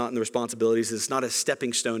what's not in the responsibilities. It's not a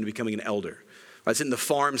stepping stone to becoming an elder. Right? It's in the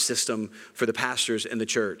farm system for the pastors in the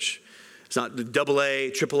church. It's not the AA,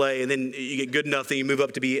 AAA, and then you get good enough that you move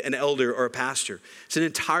up to be an elder or a pastor. It's an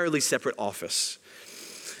entirely separate office.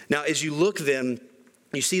 Now, as you look then,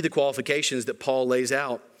 you see the qualifications that Paul lays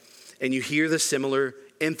out, and you hear the similar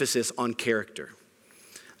emphasis on character,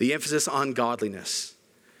 the emphasis on godliness,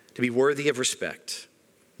 to be worthy of respect,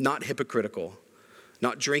 not hypocritical,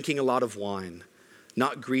 not drinking a lot of wine,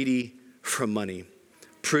 not greedy for money,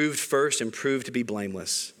 proved first and proved to be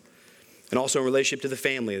blameless. And also in relationship to the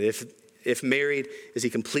family, if married, is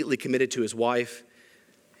he completely committed to his wife?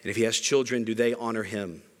 And if he has children, do they honor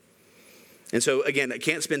him? And so again, I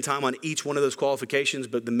can't spend time on each one of those qualifications,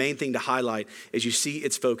 but the main thing to highlight is you see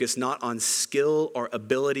its focus not on skill or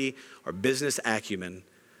ability or business acumen,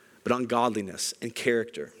 but on godliness and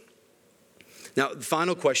character. Now, the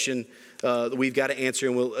final question that we've got to answer,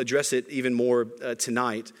 and we'll address it even more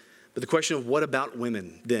tonight, but the question of what about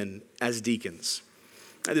women then as deacons?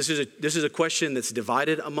 This is a question that's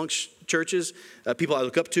divided amongst churches. People I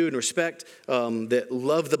look up to and respect that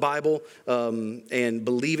love the Bible and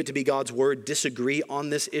believe it to be God's word disagree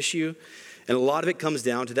on this issue. And a lot of it comes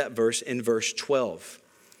down to that verse in verse 12.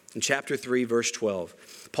 In chapter 3, verse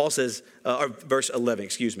 12. Paul says, or verse 11,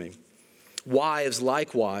 excuse me. Wives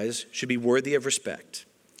likewise should be worthy of respect,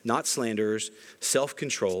 not slanderers,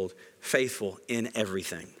 self-controlled, faithful in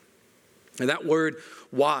everything. And that word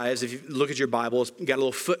wives, if you look at your Bible, it's got a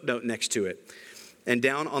little footnote next to it. And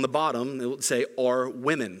down on the bottom, it will say, are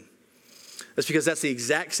women. That's because that's the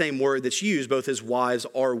exact same word that's used both as wives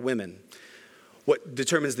or women. What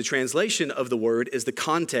determines the translation of the word is the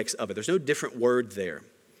context of it. There's no different word there.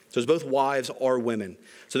 So it's both wives or women.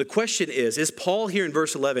 So the question is Paul here in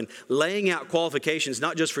verse 11 laying out qualifications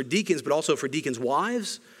not just for deacons, but also for deacons'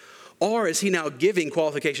 wives? Or is he now giving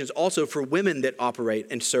qualifications also for women that operate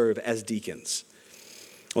and serve as deacons?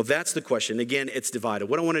 Well, that's the question. Again, it's divided.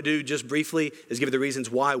 What I want to do just briefly is give the reasons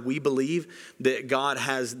why we believe that God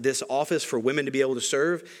has this office for women to be able to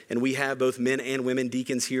serve, and we have both men and women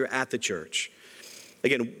deacons here at the church.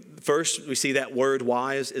 Again, first, we see that word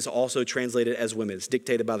wives is also translated as women. It's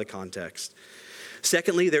dictated by the context.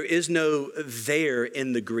 Secondly, there is no there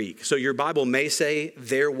in the Greek. So your Bible may say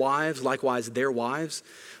their wives, likewise their wives.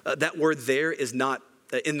 That word there is not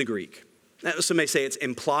in the Greek. Some may say it's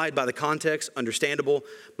implied by the context, understandable,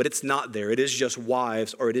 but it's not there. It is just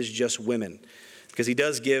wives or it is just women. Because he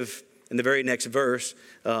does give in the very next verse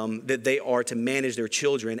that they are to manage their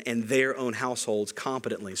children and their own households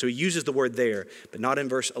competently. So he uses the word there, but not in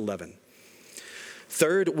verse 11.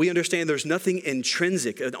 Third, we understand there's nothing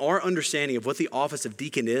intrinsic in our understanding of what the office of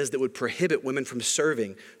deacon is that would prohibit women from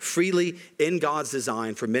serving freely in God's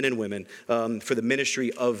design for men and women for the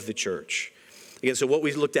ministry of the church. Again, so what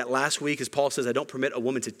we looked at last week is Paul says, I don't permit a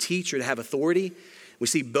woman to teach or to have authority. We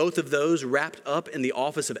see both of those wrapped up in the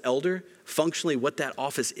office of elder, functionally what that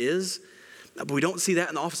office is. But we don't see that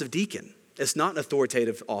in the office of deacon. It's not an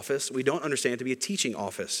authoritative office. We don't understand it to be a teaching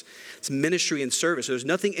office. It's ministry and service. So there's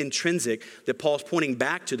nothing intrinsic that Paul's pointing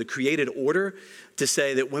back to the created order to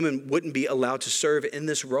say that women wouldn't be allowed to serve in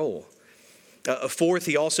this role. Fourth,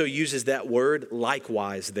 he also uses that word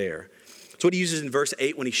likewise there. So what he uses in verse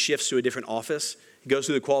 8 when he shifts to a different office, he goes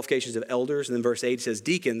through the qualifications of elders, and then verse 8 says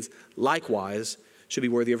deacons likewise should be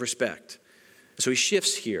worthy of respect. So he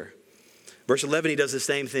shifts here. Verse 11, he does the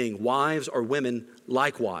same thing. Wives or women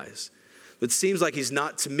likewise. It seems like he's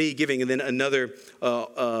not, to me, giving and then another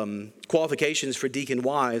qualifications for deacon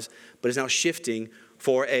wives, but is now shifting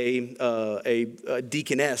for a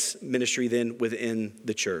deaconess ministry then within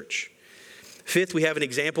the church. Fifth, we have an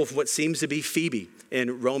example of what seems to be Phoebe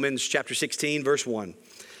in Romans chapter 16, verse 1.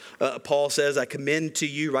 Paul says, I commend to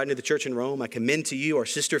you, writing to the church in Rome, I commend to you our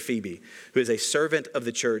sister Phoebe, who is a servant of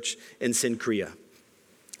the church in Cenchrea.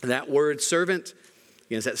 That word servant,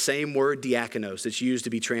 is that same word diakonos that's used to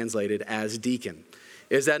be translated as deacon.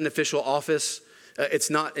 Is that an official office? It's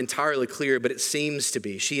not entirely clear, but it seems to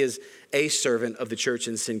be. She is a servant of the church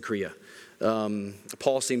in Cenchrea.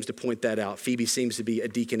 Paul seems to point that out. Phoebe seems to be a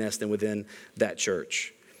deaconess then within that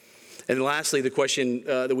church. And lastly, the question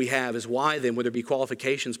that we have is why then would there be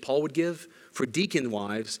qualifications Paul would give for deacon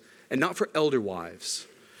wives and not for elder wives?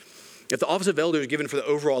 If the office of elder is given for the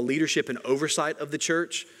overall leadership and oversight of the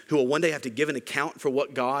church, who will one day have to give an account for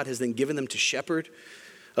what God has then given them to shepherd,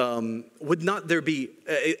 would not there be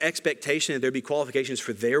expectation that there be qualifications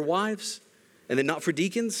for their wives and then not for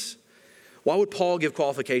deacons? Why would Paul give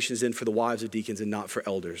qualifications then for the wives of deacons and not for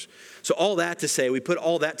elders? So all that to say, we put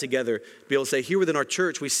all that together to be able to say here within our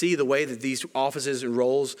church, we see the way that these offices and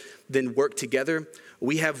roles then work together.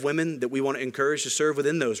 We have women that we want to encourage to serve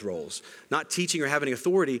within those roles, not teaching or having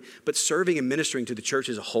authority, but serving and ministering to the church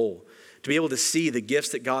as a whole. To be able to see the gifts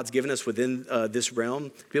that God's given us within this realm,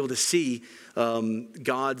 to be able to see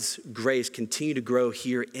God's grace continue to grow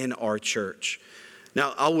here in our church.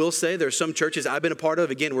 Now, I will say there are some churches I've been a part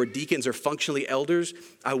of, again, where deacons are functionally elders.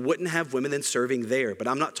 I wouldn't have women then serving there, but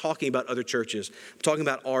I'm not talking about other churches. I'm talking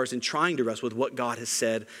about ours and trying to wrestle with what God has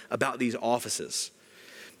said about these offices.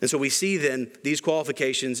 And so we see then these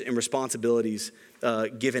qualifications and responsibilities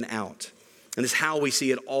given out. And this is how we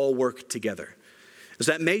see it all work together.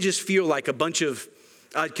 So that may just feel like a bunch of,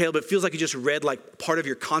 Caleb, it feels like you just read like part of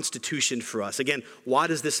your constitution for us. Again, why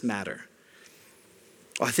does this matter?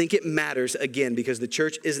 Well, I think it matters, again, because the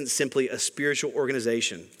church isn't simply a spiritual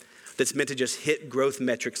organization that's meant to just hit growth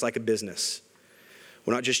metrics like a business.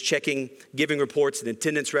 We're not just checking giving reports and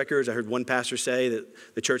attendance records. I heard one pastor say that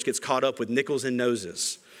the church gets caught up with nickels and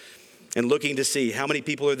noses and looking to see how many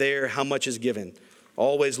people are there, how much is given.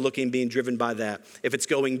 Always looking, being driven by that. If it's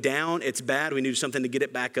going down, it's bad. We need something to get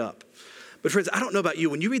it back up. But friends, I don't know about you.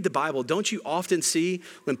 When you read the Bible, don't you often see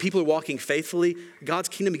when people are walking faithfully, God's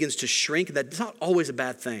kingdom begins to shrink? That's not always a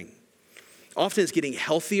bad thing. Often it's getting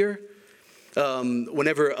healthier.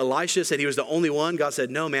 Whenever Elisha said he was the only one, God said,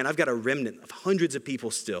 no, man, I've got a remnant of hundreds of people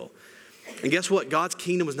still. And guess what? God's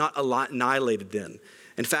kingdom was not annihilated then.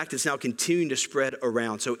 In fact, it's now continuing to spread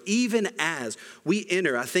around. So even as we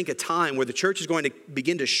enter, I think, a time where the church is going to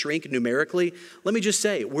begin to shrink numerically, let me just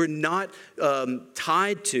say, we're not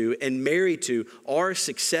tied to and married to our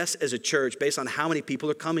success as a church based on how many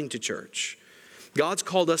people are coming to church. God's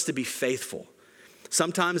called us to be faithful.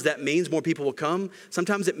 Sometimes that means more people will come.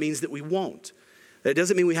 Sometimes it means that we won't. It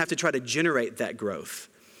doesn't mean we have to try to generate that growth.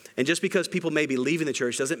 And just because people may be leaving the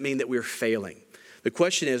church doesn't mean that we're failing. The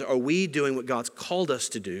question is, are we doing what God's called us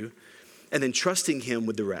to do and then trusting him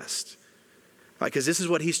with the rest? Right? Because this is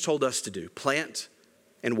what he's told us to do, plant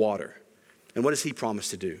and water. And what does he promise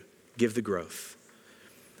to do? Give the growth.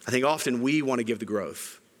 I think often we want to give the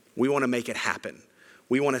growth. We want to make it happen.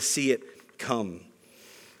 We want to see it come.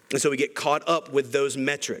 And so we get caught up with those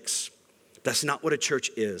metrics. That's not what a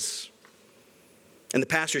church is. And the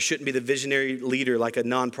pastor shouldn't be the visionary leader like a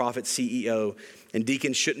nonprofit CEO. And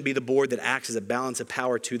deacons shouldn't be the board that acts as a balance of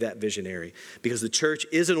power to that visionary. Because the church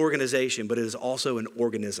is an organization, but it is also an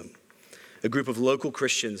organism. A group of local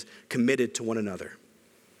Christians committed to one another.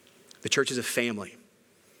 The church is a family.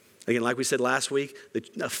 Again, like we said last week,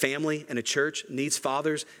 a family and a church needs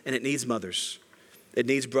fathers and it needs mothers. It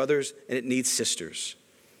needs brothers and it needs sisters.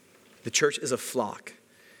 The church is a flock.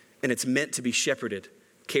 And it's meant to be shepherded,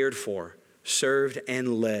 cared for, served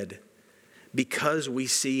and led because we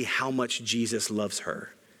see how much Jesus loves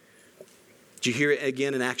her. Did you hear it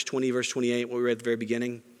again in Acts 20, verse 28, what we read at the very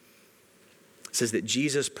beginning? It says that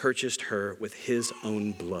Jesus purchased her with his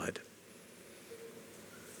own blood.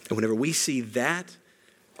 And whenever we see that,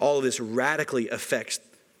 all of this radically affects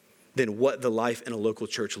then what the life in a local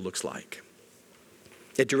church looks like.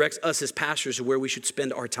 It directs us as pastors to where we should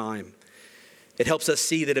spend our time. It helps us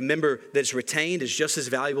see that a member that's retained is just as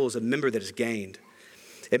valuable as a member that is gained.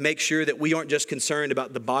 It makes sure that we aren't just concerned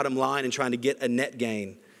about the bottom line and trying to get a net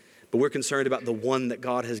gain, but we're concerned about the one that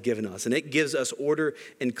God has given us. And it gives us order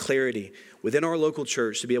and clarity within our local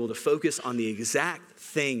church to be able to focus on the exact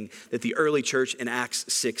thing that the early church in Acts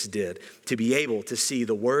 6 did, to be able to see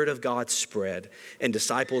the word of God spread and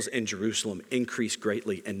disciples in Jerusalem increase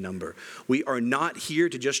greatly in number. We are not here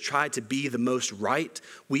to just try to be the most right.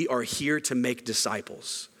 We are here to make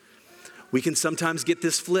disciples. We can sometimes get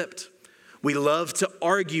this flipped. We love to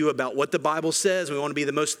argue about what the Bible says. We want to be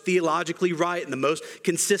the most theologically right and the most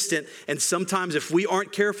consistent. And sometimes if we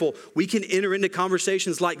aren't careful, we can enter into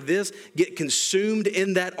conversations like this, get consumed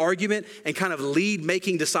in that argument, and kind of lead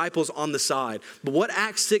making disciples on the side. But what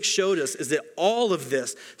Acts 6 showed us is that all of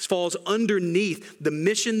this falls underneath the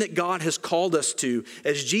mission that God has called us to,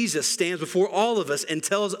 as Jesus stands before all of us and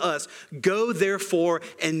tells us, go therefore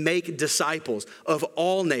and make disciples of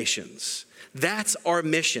all nations. That's our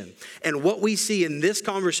mission. And what we see in this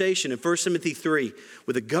conversation in 1 Timothy 3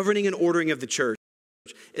 with the governing and ordering of the church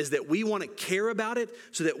is that we want to care about it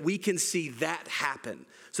so that we can see that happen,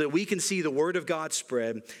 so that we can see the word of God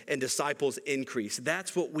spread and disciples increase.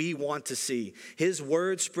 That's what we want to see. His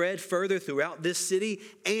word spread further throughout this city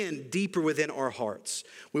and deeper within our hearts.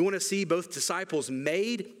 We want to see both disciples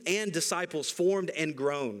made and disciples formed and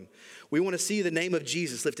grown. We want to see the name of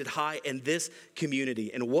Jesus lifted high in this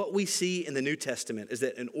community. And what we see in the New Testament is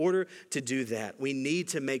that in order to do that, we need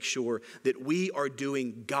to make sure that we are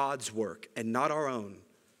doing God's work and not our own.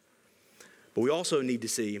 But we also need to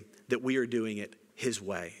see that we are doing it His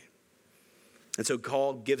way. And so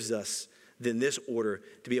Paul gives us then this order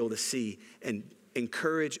to be able to see and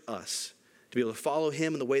encourage us to be able to follow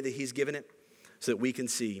Him in the way that He's given it so that we can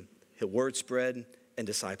see His word spread and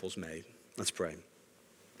disciples made. Let's pray.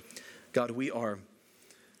 God, we are,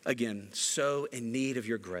 again, so in need of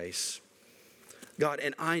your grace. God,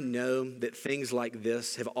 and I know that things like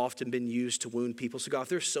this have often been used to wound people. So God, if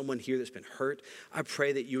there's someone here that's been hurt, I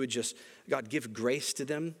pray that you would just, God, give grace to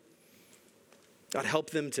them. God, help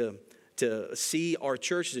them to see our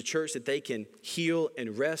church as a church that they can heal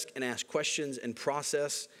and rest and ask questions and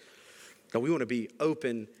process. God, we want to be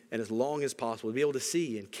open and as long as possible to be able to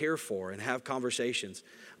see and care for and have conversations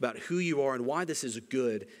about who you are and why this is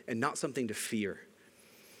good and not something to fear.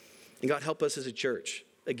 And God, help us as a church,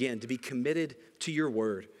 again, to be committed to your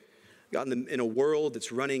word. God, in a world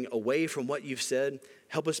that's running away from what you've said,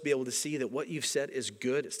 help us be able to see that what you've said is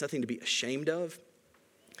good. It's nothing to be ashamed of.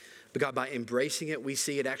 But God, by embracing it, we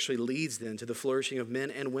see it actually leads then to the flourishing of men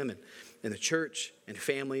and women in the church and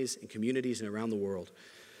families and communities and around the world.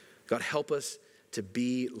 God, help us to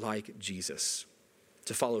be like Jesus,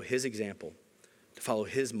 to follow his example, to follow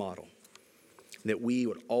his model, and that we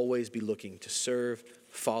would always be looking to serve,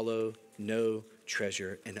 follow, know,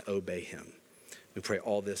 treasure, and obey him. We pray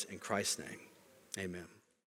all this in Christ's name. Amen.